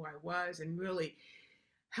pride in who I was and really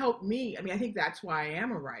helped me. I think that's why I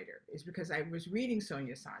am a writer, is because I was reading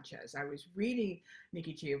Sonia Sanchez, I was reading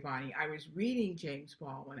Nikki Giovanni, I was reading James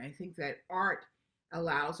Baldwin. I think that artists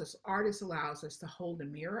allows us to hold a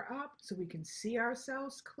mirror up so we can see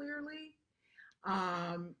ourselves clearly.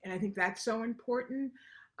 And I think that's so important.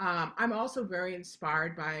 I'm also very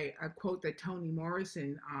inspired by a quote that Toni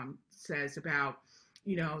Morrison says about,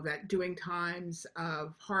 that during times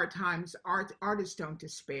of hard times, artists don't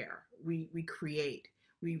despair. We create,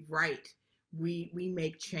 we write, we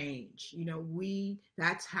make change.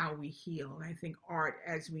 That's how we heal. And I think art,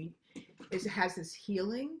 has this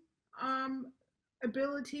healing um,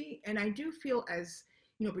 ability. And I do feel, as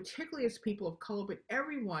particularly as people of color, but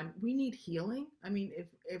everyone, we need healing.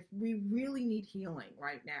 If we really need healing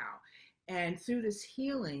right now, and through this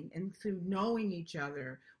healing and through knowing each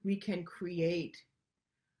other, we can create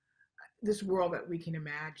this world that we can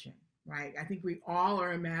imagine, right? I think we all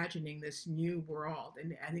are imagining this new world.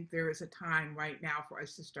 And I think there is a time right now for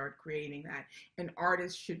us to start creating that. And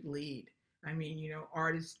artists should lead.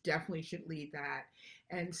 Artists definitely should lead that.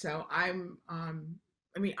 And so I'm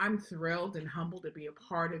thrilled and humbled to be a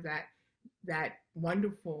part of that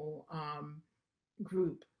wonderful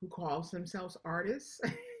group who calls themselves artists.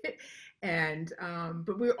 And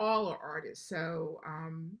but we all are artists. So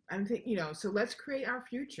I'm thinking, so let's create our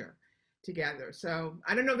future together. So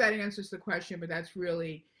I don't know if that answers the question, but that's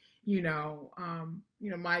really,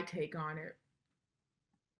 my take on it.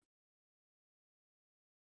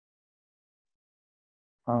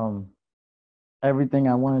 Everything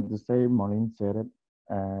I wanted to say, Marlene said it,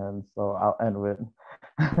 and so I'll end with,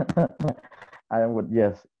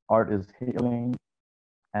 yes, art is healing,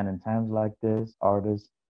 and in times like this, artists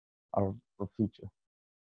are the future.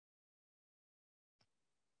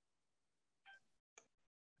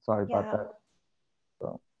 Sorry about that.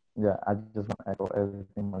 So yeah, I just want to echo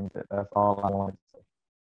everything Marlene said. That's all I wanted to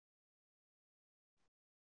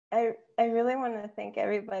say. I really want to thank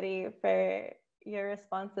everybody for your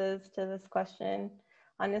responses to this question.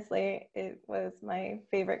 Honestly, it was my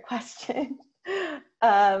favorite question.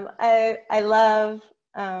 I love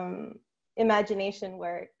imagination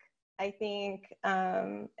work. I think,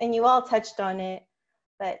 and you all touched on it,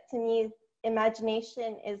 but to me,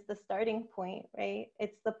 imagination is the starting point, right?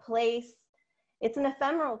 It's the place, it's an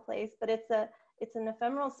ephemeral place, but it's an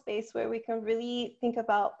ephemeral space where we can really think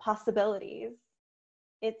about possibilities.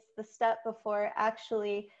 It's the step before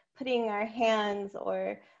actually putting our hands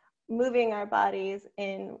or moving our bodies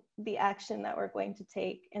in the action that we're going to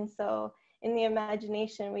take. And so in the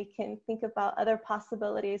imagination, we can think about other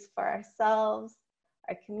possibilities for ourselves,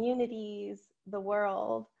 our communities, the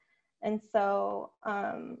world. And so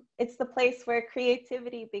it's the place where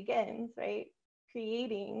creativity begins, right?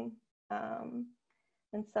 Creating.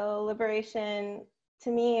 And so liberation,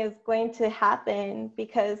 to me, is going to happen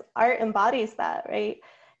because art embodies that, right?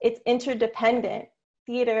 It's interdependent.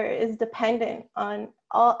 Theater is dependent on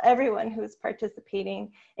everyone who's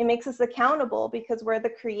participating. It makes us accountable because we're the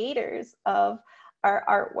creators of our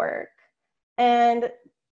artwork. And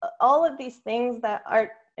all of these things that art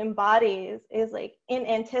embodies is like in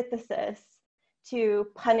antithesis to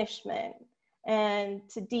punishment and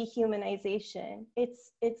to dehumanization.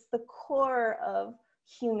 It's the core of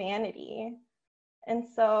humanity. And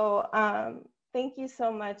so thank you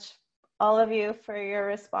so much, all of you, for your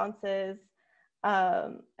responses.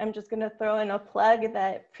 I'm just going to throw in a plug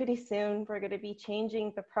that pretty soon we're going to be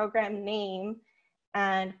changing the program name.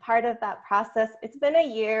 And part of that process, it's been a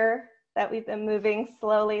year that we've been moving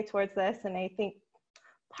slowly towards this. And I think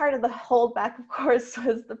part of the holdback, of course,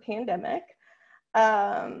 was the pandemic.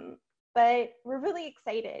 But we're really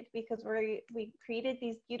excited because we created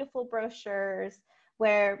these beautiful brochures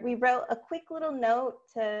where we wrote a quick little note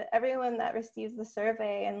to everyone that receives the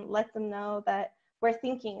survey and let them know that we're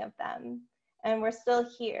thinking of them and we're still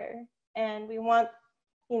here. And we want,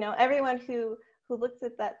 everyone who looks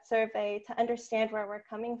at that survey to understand where we're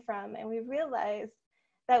coming from. And we realized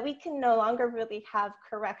that we can no longer really have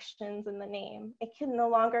corrections in the name. It can no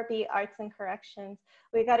longer be arts and corrections.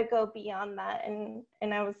 We got to go beyond that.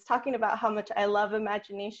 And I was talking about how much I love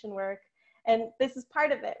imagination work. And this is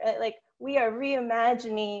part of it, right? Like, we are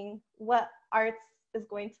reimagining what arts is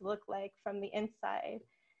going to look like from the inside.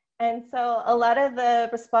 And so a lot of the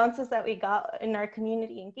responses that we got in our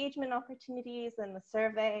community engagement opportunities and the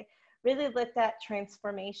survey really looked at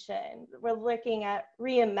transformation. We're looking at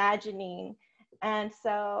reimagining. And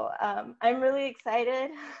so I'm really excited.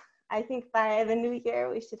 I think by the new year,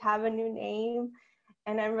 we should have a new name.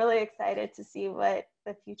 And I'm really excited to see what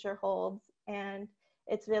the future holds. And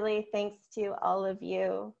it's really thanks to all of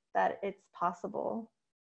you that it's possible.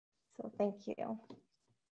 So thank you.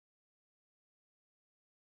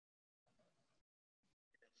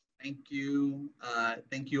 Thank you.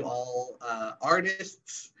 Thank you all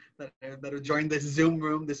artists that have joined this Zoom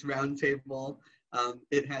room, this roundtable.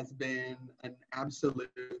 It has been an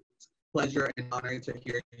absolute pleasure and honor to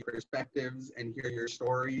hear your perspectives and hear your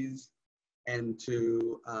stories, and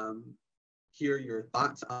to hear your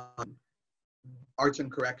thoughts on arts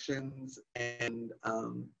and corrections and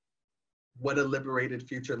what a liberated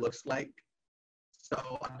future looks like. So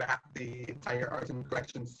on behalf of the entire Arts and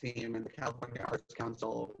Corrections team and the California Arts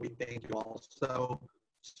Council, we thank you all so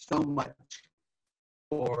much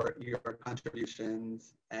for your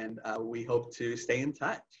contributions, and we hope to stay in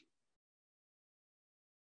touch.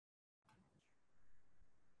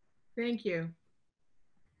 Thank you.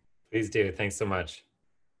 Please do. Thanks so much.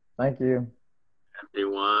 Thank you.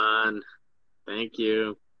 Everyone, thank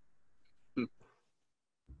you.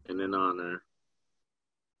 And an honor.